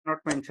not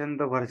mention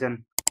the version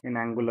in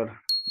Angular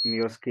in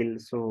your skill.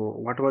 So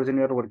what version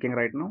you are working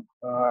right now?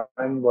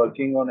 I'm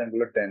working on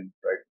Angular 10,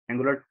 right?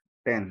 Angular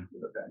 10.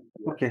 Angular 10.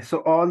 Yeah. Okay, so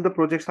all the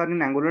projects are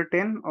in Angular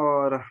 10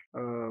 or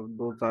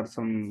those are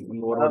some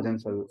lower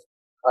versions?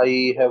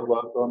 I have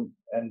worked on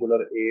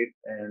Angular 8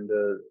 and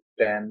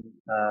 10.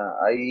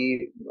 I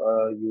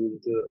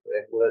used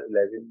Angular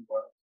 11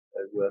 once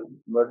as well.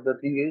 But the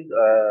thing is,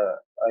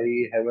 I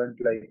haven't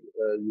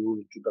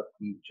used the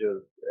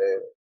features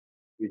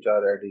which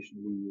are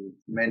additionally used.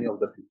 Many of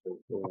the features.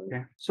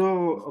 Okay.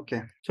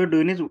 So do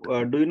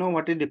you know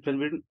what is difference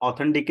between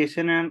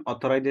authentication and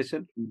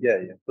authorization?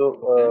 Yeah. So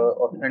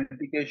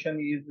authentication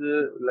is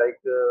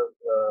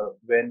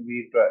when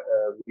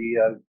we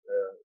are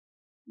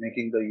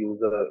making the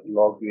user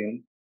log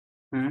in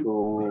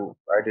to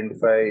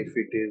identify if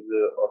it is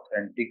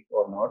authentic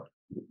or not.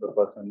 If the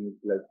person is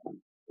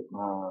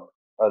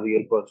a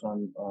real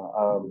person,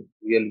 a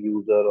real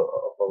user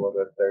of our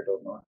website or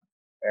not.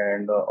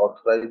 And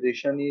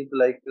authorization is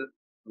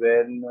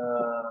when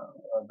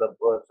the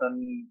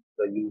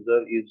user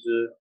is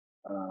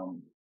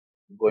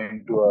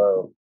going to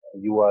a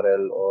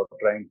URL or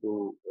trying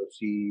to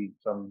see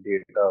some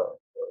data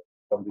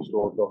from the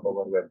source of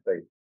our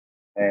website.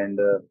 And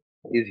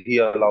is he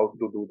allowed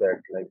to do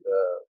that?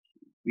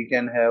 We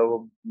can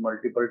have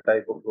multiple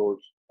type of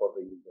roles for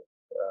the user,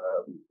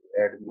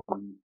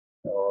 admin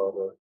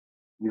or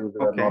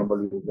user,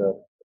 normal user.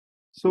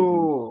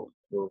 So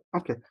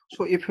okay,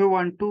 so if you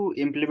want to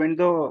implement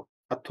the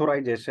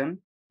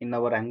authorization in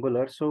our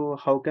Angular, so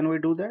how can we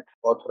do that?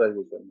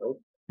 Authorization,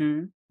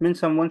 right? Means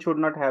someone should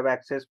not have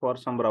access for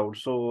some route.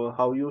 So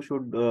how you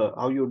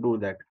do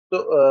that?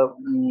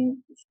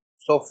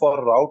 So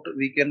for route,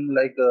 we can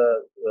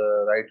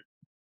write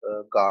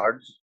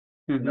guards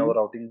in our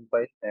routing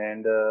file,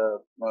 and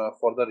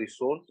for the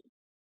resource,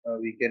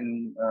 we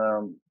can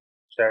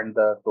send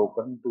the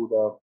token to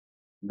the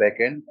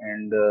backend,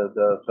 and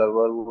the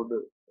server would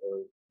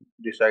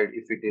decide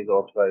if it is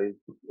authorized.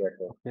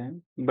 Okay.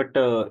 But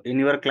in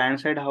your client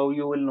side, how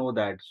you will know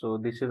that? So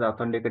this is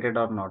authenticated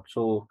or not?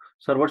 So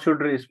server should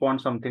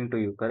respond something to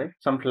you, correct?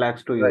 Some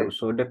flags to you. Right.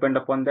 So depend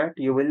upon that,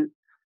 you will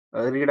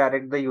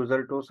redirect the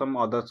user to some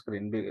other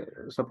screen.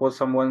 Suppose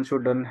someone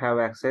shouldn't have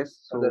access,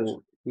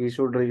 so he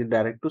should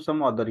redirect to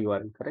some other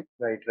URL, correct?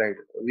 Right.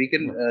 We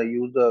can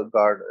use the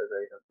guard.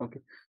 Right.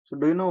 Okay. So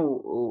do you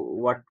know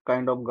what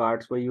kind of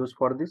guards were used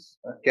for this?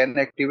 Can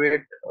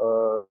activate,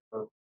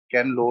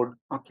 can load.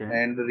 Okay.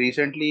 And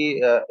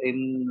recently,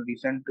 in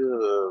recent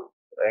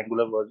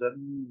Angular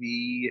version,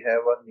 we have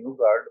a new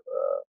guard.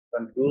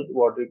 Confused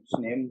what its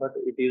name, but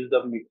it is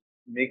the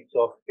mix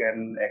of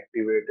can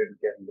activate and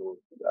can load.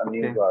 A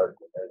new guard.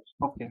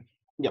 Okay.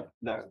 Yeah.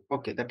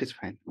 Okay. That is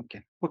fine.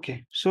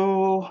 Okay.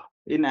 So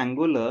in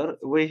Angular,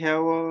 we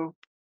have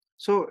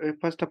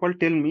first of all,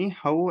 tell me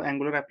how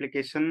Angular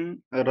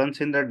application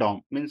runs in the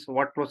DOM. Means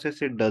what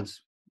process it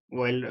does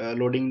while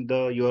loading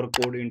your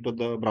code into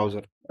the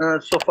browser.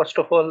 So first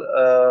of all,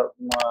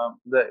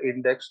 the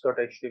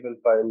index.html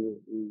file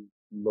is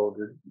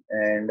loaded,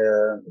 and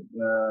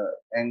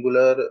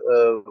Angular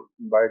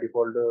by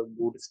default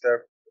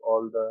bootstrap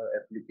all the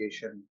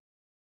application,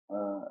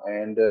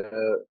 and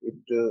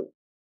it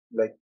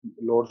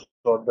loads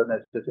all the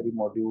necessary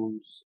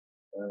modules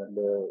and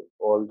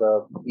all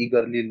the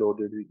eagerly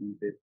loaded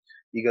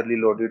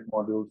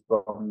modules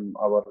from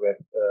our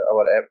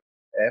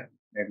app,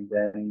 and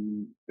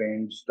then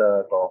paints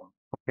the DOM.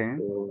 Okay.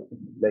 So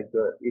the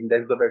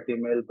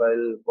index.html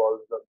file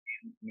calls the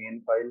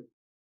main file,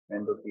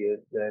 and the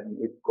PS, then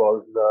it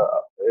calls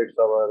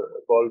our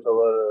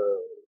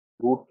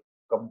root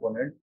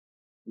component,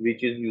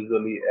 which is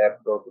usually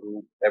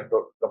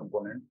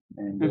app.component,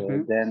 and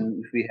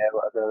then if we have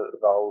other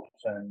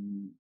routes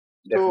and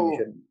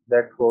definition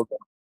that goes.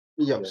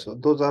 Yeah, so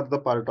those are the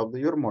part of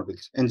your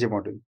modules, ng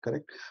module,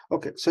 correct?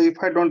 Okay, so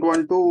if I don't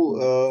want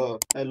to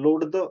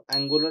load the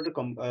Angular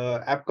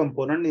app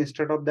component,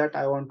 instead of that,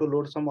 I want to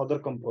load some other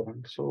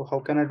component. So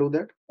how can I do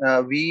that?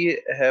 We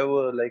have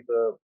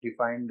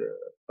defined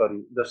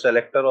the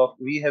selector of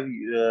we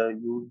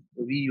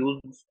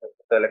use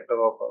selector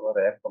of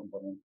our app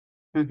component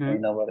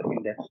in our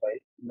index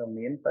file, in the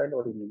main file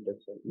or in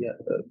index file. Yeah,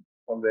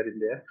 somewhere in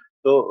there.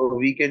 So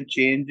we can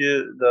change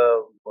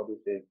the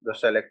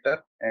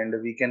selector,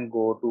 and we can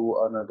go to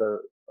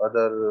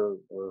other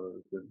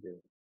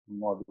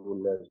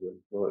module as well.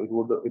 So it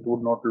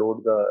would not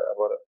load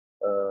our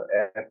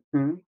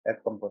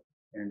app component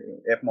and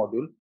app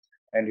module,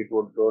 and it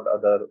would load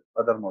other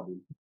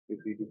modules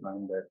if we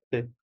define that.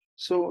 Okay.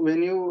 So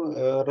when you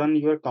run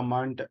your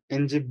command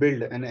ng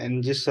build and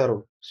ng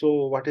serve,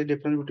 so what is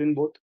difference between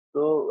both?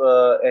 So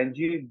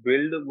ng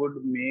build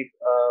would make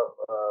a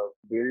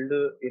build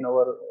in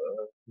our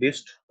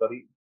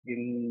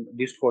in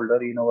dist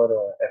folder in our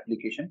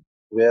application,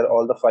 where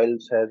all the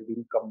files has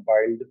been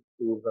compiled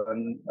to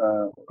run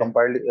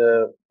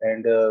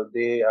and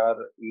they are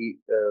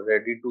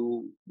ready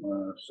to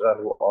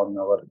serve on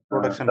our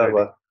Production server.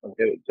 ready.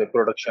 Okay, it's a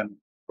production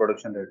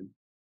ready.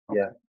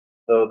 Yeah.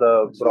 So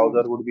the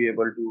browser would be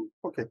able to.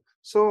 Okay.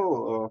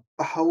 So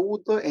how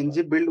the ng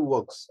build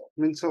works?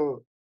 Means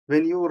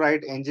when you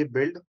write ng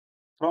build,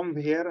 from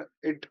here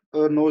it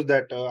knows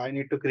that I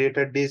need to create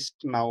a disk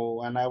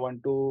now and I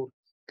want to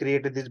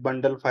create this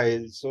bundle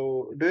file.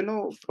 So do you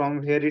know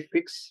from here it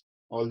fix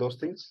all those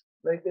things?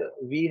 Like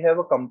we have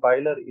a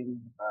compiler in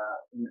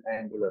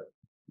Angular.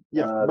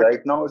 Yeah, but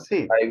Right now it's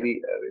see,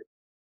 Ivy.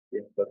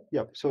 Yes, sir.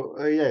 yeah. So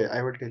yeah,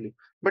 I will tell you.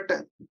 But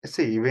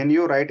see, when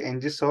you write ng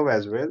serve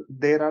as well,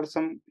 there are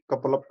some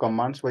couple of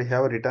commands we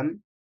have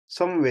written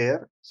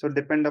somewhere. So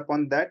depend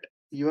upon that,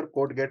 your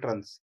code get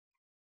runs.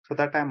 So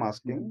that I'm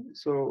asking.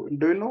 So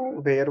do you know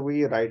where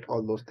we write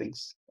all those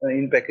things?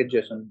 In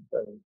package.json,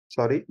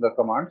 Sorry, the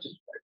commands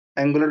package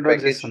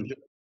Angular.json.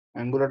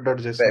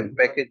 Angular.json.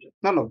 package.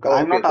 No, Oh,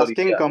 I'm okay, not sorry.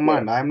 asking Yeah, yeah.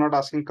 command. I'm not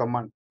asking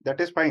command.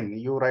 That is fine.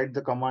 You write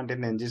the command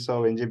in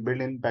ngserve,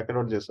 ngbuild in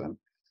package.json.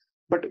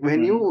 But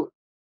when Mhm. you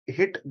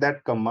hit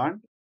that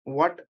command,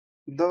 what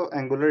the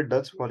Angular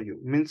does for you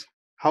means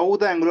how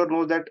the Angular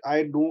knows that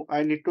I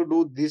need to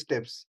do these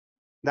steps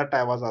that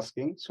I was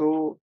asking.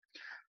 So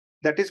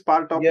that is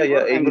part of Yeah, yeah.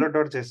 your In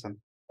Angular.json.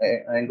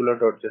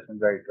 Angular.json,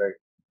 right, right.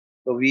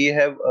 So we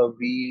have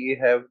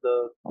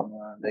the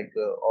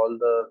all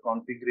the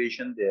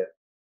configuration there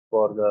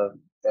for the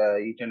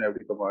each and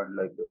every command.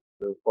 Like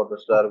for the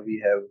serve, we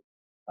have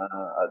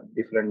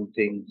different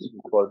things.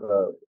 For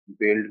the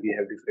build, we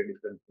have different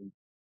things.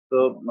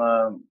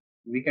 So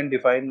we can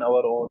define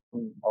our own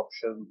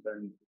options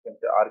and we can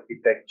say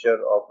architecture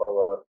of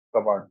our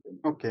command.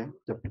 Okay,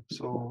 yep.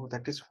 So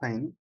that is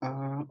fine.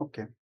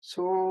 Okay.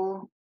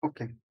 So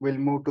okay, we'll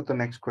move to the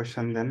next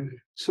question then.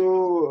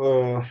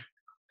 So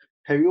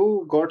have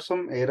you got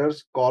some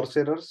errors, course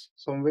errors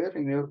somewhere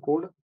in your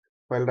code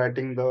while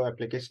writing the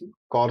application?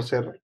 Course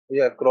error.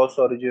 Yeah, cross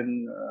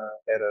origin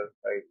error,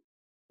 right?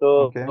 So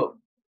Okay.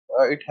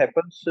 it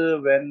happens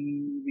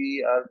when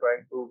we are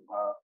trying to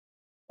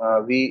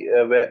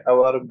where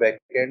our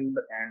backend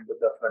and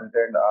the front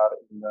end are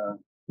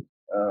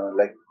in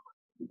like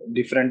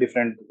different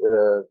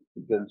you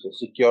can say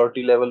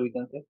security level, we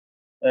can say.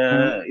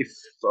 Mm-hmm. If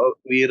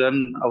we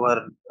run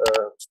our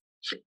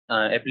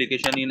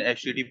application in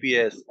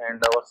HTTPS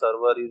and our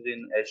server is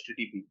in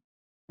HTTP,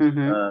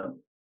 Mm-hmm. uh,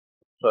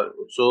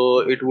 so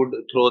it would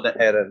throw the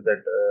error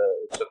that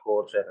it's a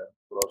course error,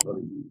 cross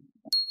origin.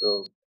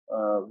 So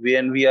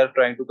when we are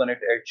trying to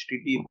connect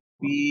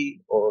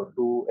HTTP or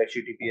to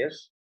HTTPS,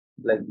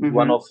 like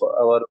one Mm-hmm. of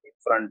our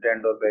front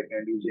end or back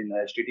end is in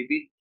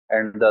HTTP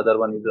and the other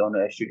one is on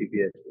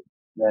HTTPS,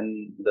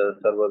 then the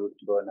server will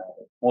throw an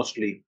error,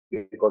 mostly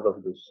because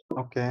of this.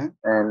 Okay.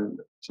 And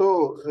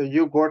So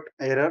you got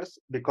errors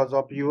because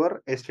of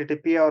your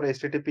HTTP or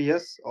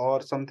HTTPS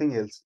or something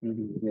else?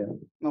 yeah,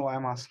 No,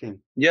 I'm asking.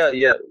 yeah,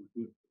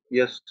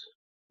 yes,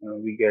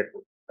 we get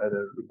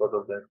error because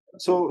of that.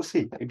 So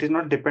see, it is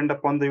not depend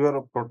upon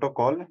your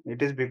protocol.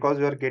 It is because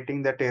you are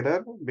getting that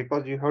error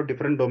because you have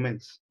different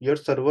domains. Your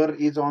server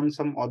is on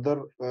some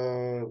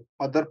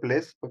other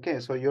place. Okay,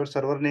 so your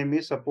server name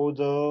is suppose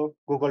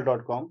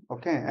google.com.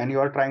 Okay, and you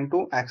are trying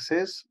to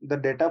access the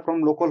data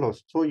from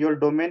localhost. So your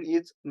domain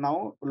is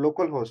now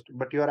localhost,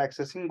 but you are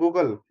accessing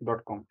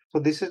google.com. So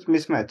this is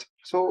mismatch.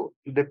 So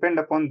depend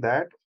upon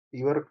that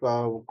your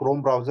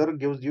Chrome browser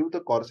gives you the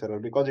course error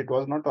because it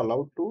was not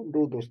allowed to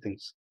do those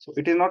things. So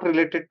it is not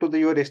related to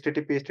your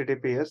HTTP,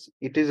 HTTPS.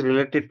 It is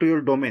related to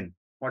your domain,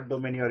 what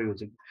domain you are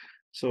using.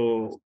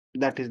 So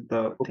that is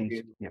the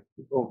things.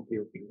 Okay,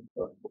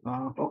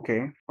 Yeah.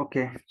 okay.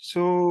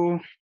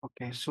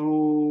 Okay.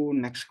 So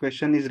next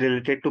question is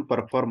related to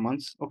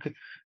performance. Okay.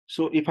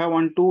 So if I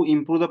want to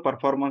improve the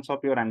performance of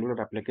your Angular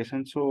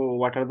application, so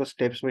what are the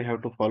steps we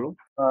have to follow?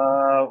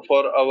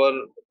 For our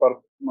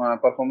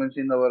performance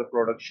in our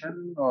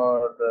production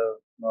or the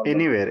normal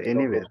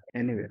local.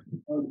 Anywhere.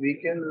 We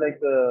can like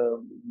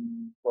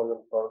for the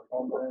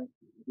performance,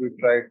 we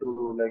try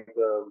to like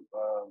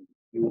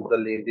use the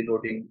lazy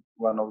loading.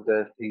 One of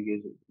the thing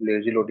is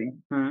lazy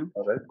loading. Hmm.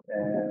 All right,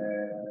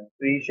 and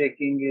tree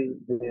shaking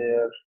is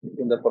there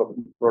in the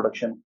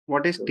production.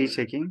 What is So, T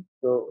checking?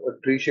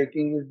 tree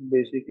shaking is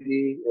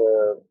basically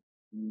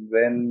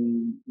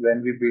when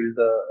we build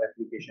the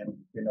application,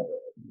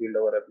 build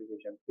our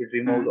application, it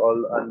removes Hmm.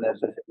 all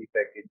unnecessary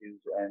packages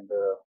and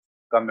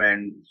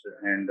commands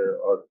and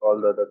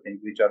all the other things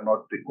which are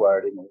not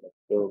required in our.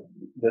 So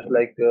just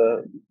like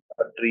a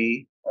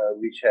tree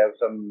which have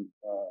some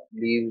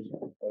leaves,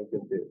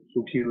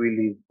 sukhi hui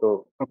leaves.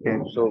 Okay.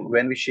 So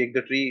when we shake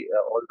the tree,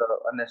 all the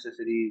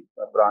unnecessary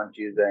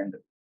branches and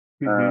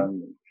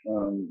Mm-hmm.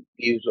 um,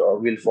 leaves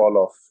will fall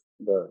off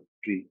the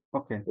tree.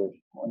 Okay. So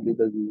only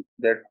the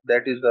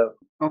that is the.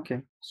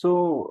 Okay.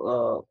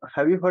 So,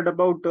 have you heard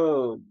about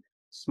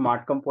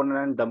smart component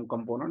and dumb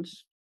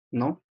components?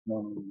 No.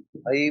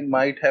 I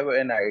might have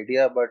an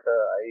idea, but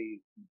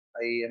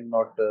I am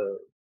not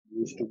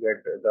used to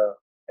get the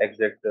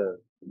exact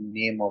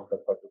name of the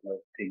particular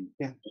thing.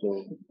 Yeah.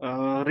 So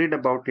Read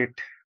about it.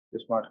 the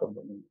smart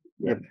component.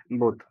 Yeah. Yep.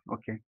 Both.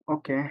 Okay.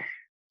 Okay.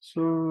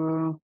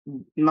 So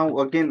now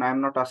again,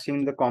 I'm not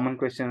asking the common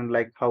question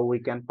like how we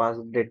can pass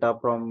data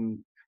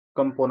from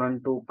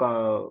component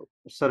to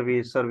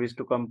service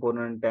to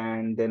component,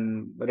 and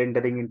then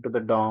rendering into the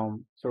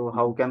DOM. So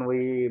how can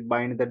we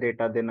bind the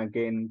data then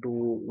again to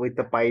with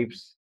the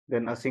pipes,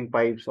 then async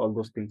pipes, all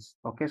those things.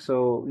 Okay,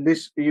 so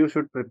this you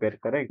should prepare,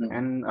 correct? Mhm.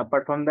 And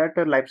apart from that,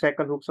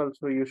 lifecycle hooks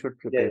also you should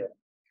Yeah, prepare. yeah,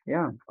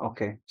 Yeah,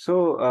 okay. So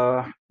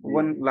yeah.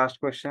 one last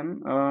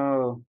question.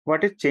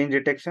 What is change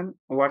detection?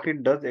 What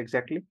it does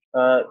exactly?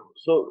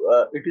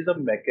 It is a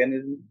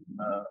mechanism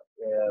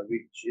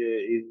which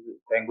is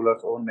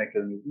Angular's own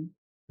mechanism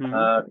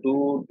Mm-hmm. to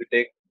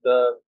detect the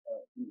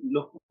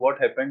look. What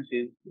happens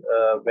is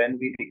when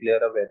we declare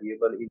a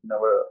variable in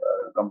our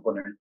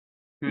component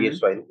Mm-hmm. ES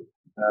file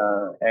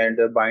and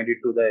bind it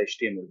to the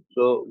HTML.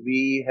 So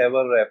we have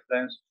a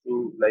reference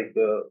to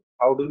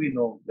how do we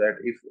know that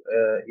if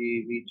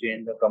we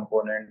change the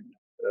component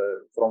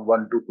from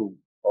one to two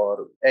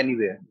or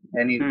anywhere,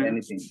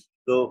 anything.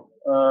 So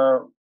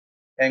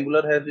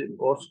Angular has its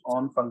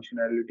own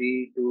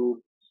functionality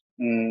to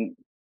mm,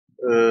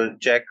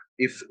 check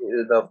if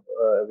the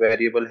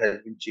variable has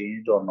been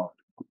changed or not,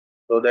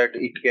 so that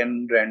it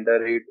can render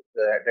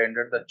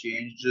the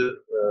changed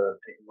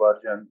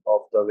version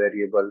of the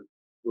variable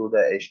to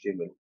the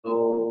HTML.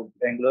 So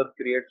Angular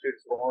creates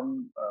its own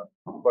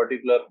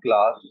particular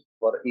class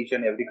for each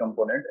and every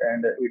component,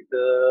 and it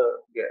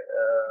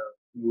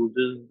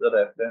uses the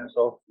reference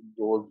of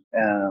those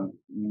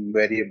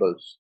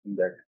variables in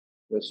that.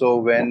 So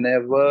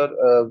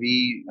whenever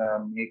we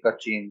make a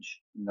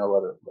change in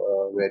our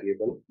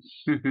variable,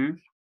 Mm-hmm.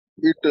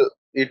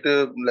 it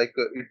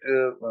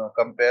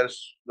compares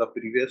the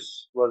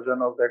previous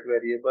version of that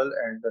variable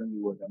and the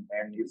new version,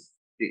 and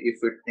if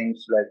it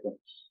thinks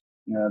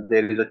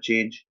there is a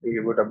change,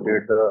 it would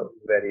update the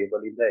variable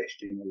in the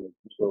HTML.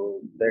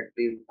 So that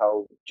is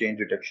how change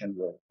detection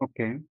works.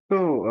 Okay.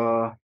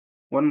 So,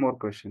 one more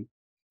question.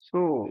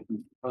 So,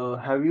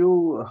 have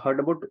you heard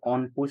about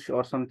on push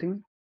or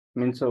something?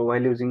 Means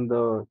while using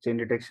the chain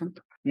detection.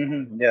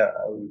 Yeah,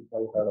 I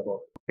heard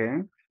about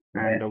Okay.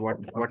 And it.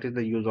 what is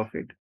the use of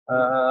it?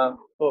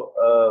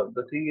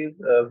 The thing is,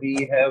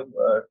 we have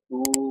uh,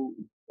 two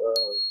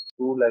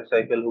life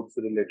cycle hooks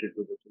related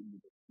to the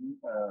thing.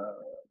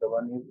 The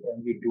one is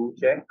ng2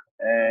 check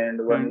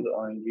and one Hmm. is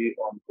ng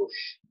on push.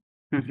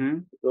 Mm-hmm.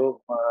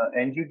 So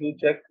ng2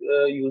 check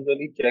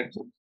usually checks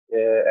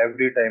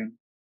every time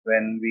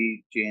when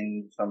we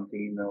change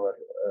something in our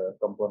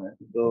component.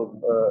 So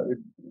uh,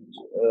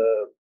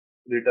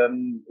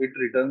 it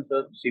returns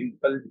a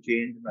simple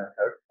change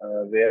method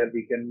where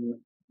we can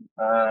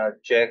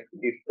check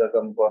if the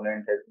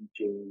component has been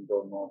changed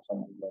or not,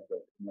 something like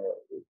that.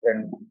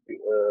 And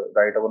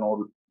write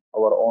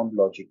our own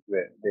logic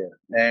there.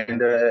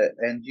 And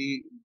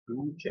ng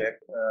do check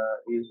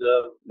is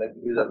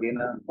again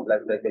a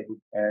life cycle,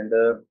 and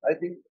I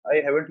think I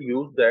haven't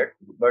used that,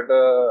 but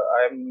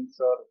I'm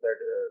sure that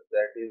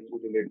that is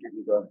related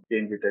to the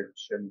change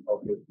detection,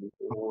 obviously.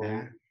 So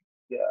Okay.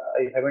 yeah,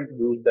 I haven't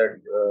used that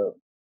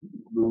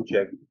blue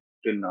check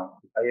till now.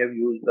 I have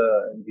used the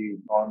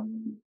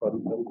on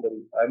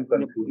sorry. I'm Yep.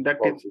 confused That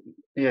about is, it.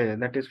 yeah, yeah,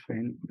 that is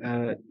fine.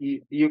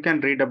 You can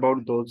read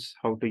about those,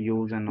 how to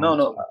use and No,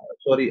 also.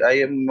 sorry.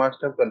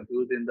 Must have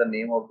confused in the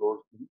name of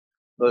those things.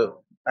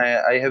 So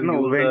I have No,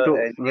 used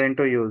NG. when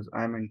to use.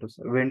 I meant to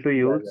say when to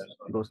Yeah, use yeah.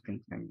 Sorry. those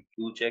things. I mean.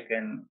 Do check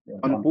and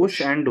On on push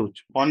push. and do.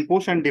 On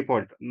push and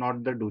default,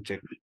 not the do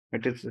check.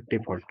 It is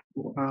default.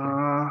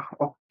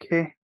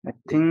 Okay. I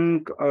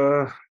think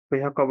we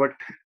have covered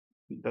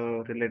the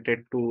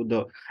related to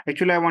the.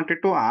 Actually, I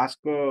wanted to ask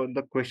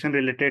the question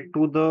related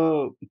to the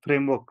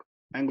framework,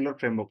 Angular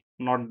framework,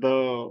 not the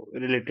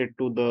related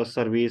to the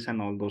service and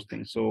all those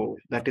things. So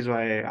that is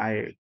why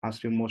I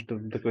asked you most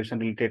of the question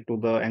related to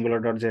the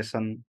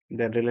Angular.json.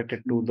 They're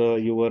related to Mm. the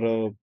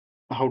your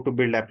how to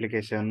build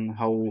application,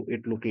 how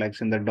it look like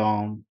in the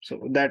DOM. So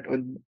that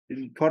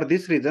for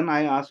this reason,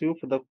 I asked you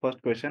for the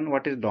first question,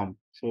 what is DOM?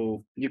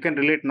 So you can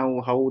relate now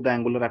how the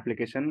Angular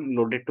application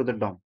loaded to the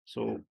DOM.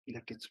 So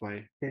that is why.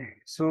 Okay.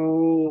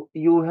 So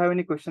you have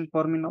any question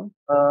for me now?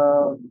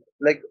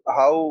 Like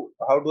how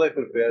do I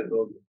prepare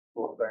those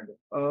kind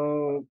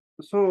of?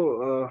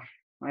 So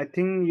I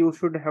think you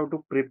should have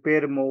to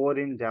prepare more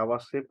in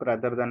JavaScript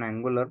rather than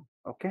Angular.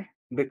 Okay,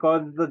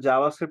 because the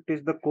JavaScript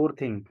is the core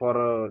thing for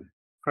a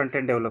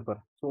front-end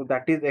developer. So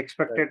that is Right,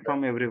 expected right,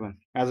 from everyone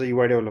as a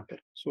UI developer.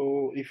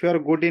 So if you are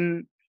good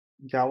in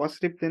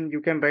JavaScript, then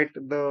you can write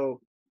the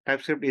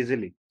TypeScript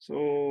easily. right.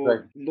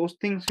 So those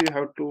things you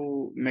have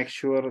to make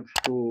sure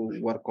to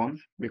work on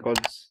because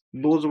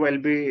those will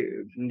be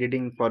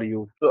needing for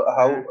you. So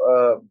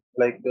Uh,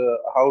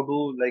 how do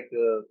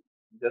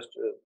just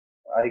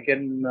I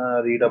can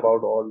read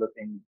about all the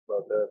things,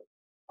 but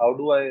how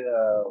do I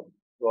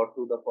got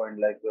to the point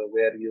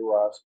where you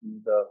ask me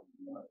the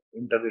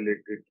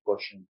interrelated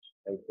questions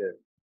like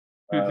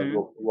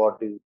mhm, what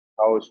is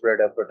how spread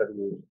better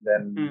use,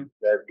 then mm,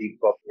 the deep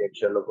copy,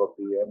 shallow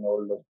copy, and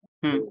all that.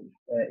 So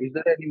mm. is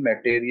there any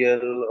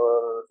material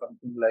or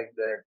something like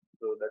that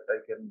so that I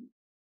can?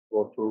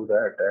 go through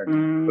that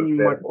and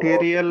prepare for all.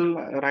 Material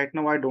right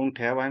now I don't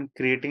have. I'm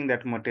creating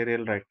that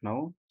material right now.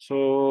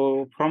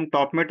 So from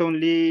TopMate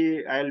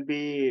only, I'll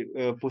be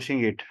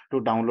pushing it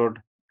to download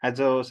as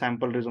a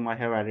sample resume I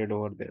have added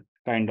over there,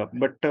 kind of.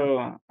 But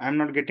I'm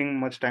not getting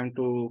much time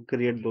to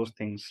create those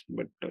things.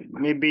 But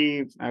maybe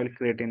I will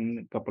create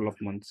in a couple of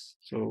months.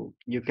 So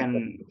you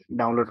can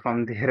download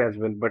from there as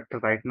well. But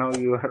right now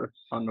you are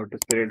on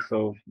notice period,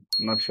 so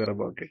not sure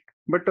about it.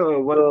 But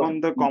work So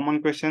on the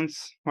common questions,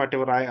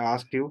 whatever I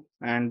asked you,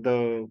 and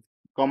the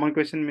common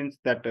question means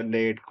that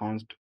late,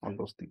 const, all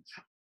those things.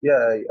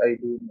 yeah, I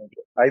do know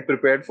that. I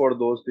prepared for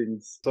those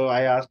things. So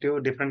I asked you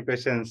different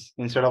questions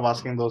instead of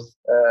asking those.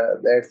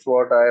 That's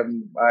what I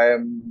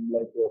am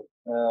like.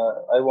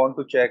 I want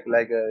to check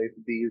like if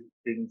these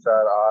things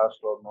are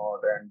asked or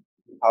not, and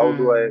how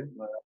do I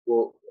Hmm.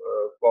 go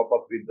pop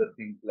up with the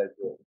things like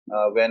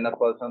when a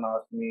person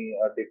asks me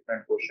a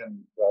different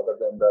question rather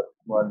than the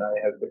one I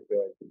have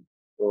prepared.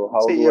 So how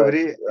See, do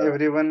I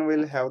everyone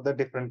will have the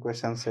different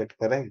question set,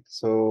 correct?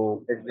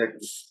 So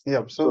exactly?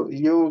 yeah, so So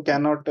you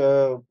cannot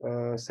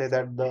say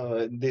that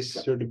the this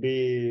should be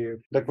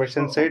the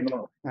question no, set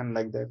no. and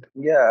like that.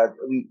 या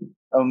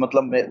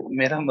मतलब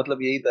मेरा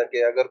मतलब यही था कि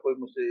अगर कोई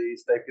मुझसे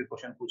इस टाइप के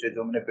क्वेश्चन पूछे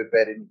जो मैंने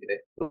प्रिपेयर ही नहीं करे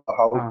तो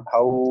हाउ हाँ,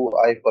 हाउ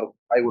आई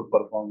वुड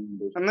परफॉर्म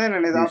नहीं नहीं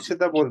नहीं, आप दिस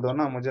सीधा बोल दो सिचुएशन।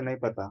 ना, मुझे नहीं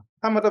पता।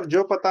 हाँ, मतलब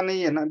जो पता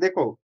नहीं है ना,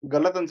 देखो,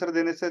 गलत आंसर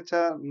देने से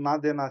अच्छा ना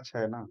देना अच्छा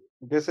है ना।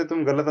 जैसे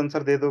तुम गलत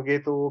आंसर दे दोगे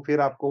तो वो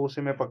फिर आपको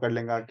उसी में पकड़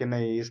लेगा कि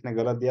नहीं, इसने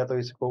गलत दिया तो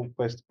इसको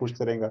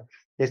पूछते रहेगा,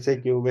 ऐसे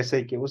क्यों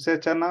वैसे क्यों। उससे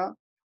अच्छा ना,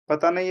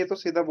 पता नहीं है तो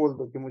सीधा बोल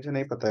दो कि मुझे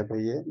नहीं पता है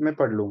भाई, ये मैं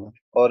पढ़ लूंगा।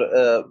 और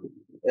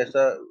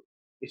ऐसा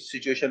इस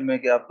सिचुएशन में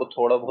कि आपको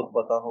थोड़ा बहुत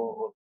पता हो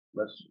और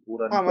बस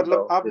पूरा नहीं हाँ, पता मतलब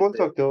हो आप बोल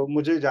जैसे सकते हो,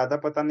 मुझे ज़्यादा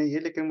पता नहीं है,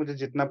 लेकिन मुझे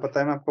जितना पता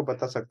है मैं आपको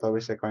बता सकता हूँ,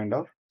 वैसे काइंड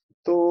ऑफ।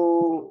 तो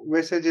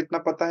वैसे जितना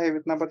पता है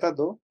उतना बता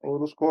दो,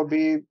 और उसको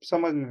अभी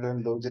समझने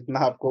लेने दो जितना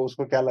आपको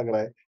उसको क्या लग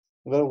रहा है।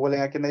 अगर वो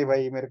बोलेगा कि नहीं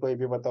भाई मेरे को ये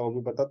भी बता, वो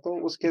भी बता, तो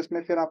उस केस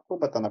में फिर आपको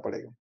बताना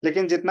पड़ेगा।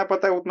 लेकिन जितना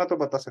पता है उतना तो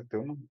बता सकते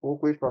हो ना, वो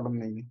कोई प्रॉब्लम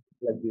नहीं है।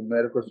 लगी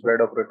मेरे को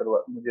स्प्रेड ऑपरेटर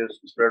मुझे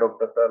स्प्रेड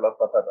ऑपरेटर वाला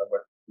पता था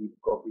बट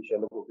कॉपी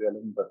शेलो कॉपी वाला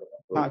नहीं पता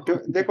था हाँ, क्यों,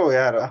 तो देखो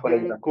यार, फॉर हम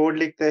एग्जाम्पल कोड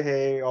लिखते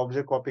हैं,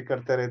 ऑब्जेक्ट कॉपी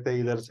करते रहते हैं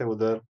इधर से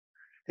उधर,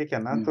 ठीक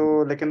है ना?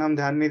 तो लेकिन हम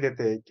ध्यान नहीं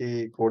देते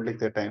कि कोड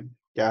लिखते टाइम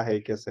क्या है,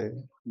 कैसे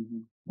है।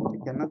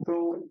 ठीक है ना? तो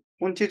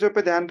उन चीज़ों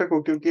पे ध्यान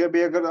रखो, क्योंकि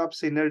अभी अगर आप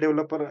senior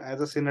developer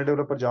as a senior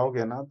developer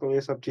जाओगे ना, तो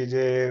ये सब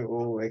चीज़ें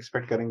वो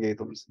एक्सपेक्ट करेंगे ही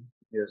तुमसे।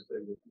 यस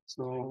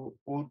सो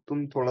वो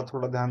तुम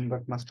थोड़ा-थोड़ा ध्यान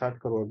रखना स्टार्ट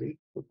करो अभी,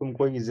 तो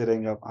तुमको ईज़ी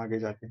रहेगा आगे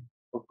जाके।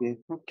 Okay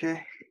okay.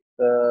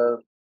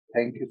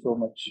 Thank you so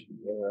much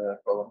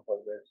for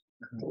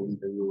this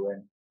interview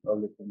and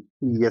all the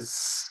things yes,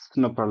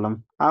 no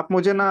problem. आप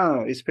मुझे ना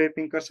इस पे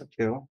पिंग कर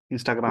सकते हो,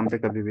 इंस्टाग्राम पे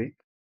कभी भी।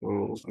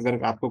 तो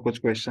अगर आपको कुछ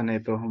क्वेश्चन है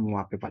तो हम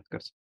वहाँ पे बात कर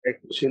सकते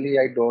actually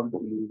I don't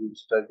use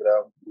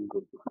Instagram हैं।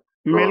 तो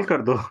मेल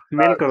कर दो,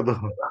 मेल कर दो,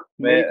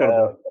 मैं मेल कर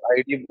दो।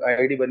 आईडी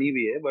आईडी बनी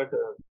हुई है बट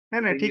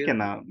नहीं, द नहीं, थिंग ठीक है इज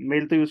ना,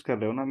 मेल तो यूज़ कर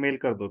रहे हो ना, मेल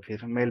कर दो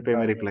फिर, मेल पे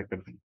मैं रिप्लाई कर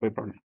दूँगा, कोई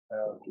प्रॉब्लम।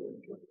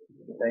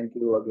 थैंक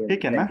यू अगेन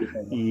ठीक है ना? Thank you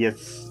so much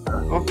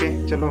yes. Okay,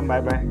 चलो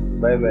bye-bye.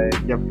 Bye bye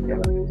yup,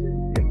 yup,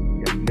 yup,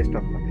 yup, best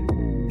of luck.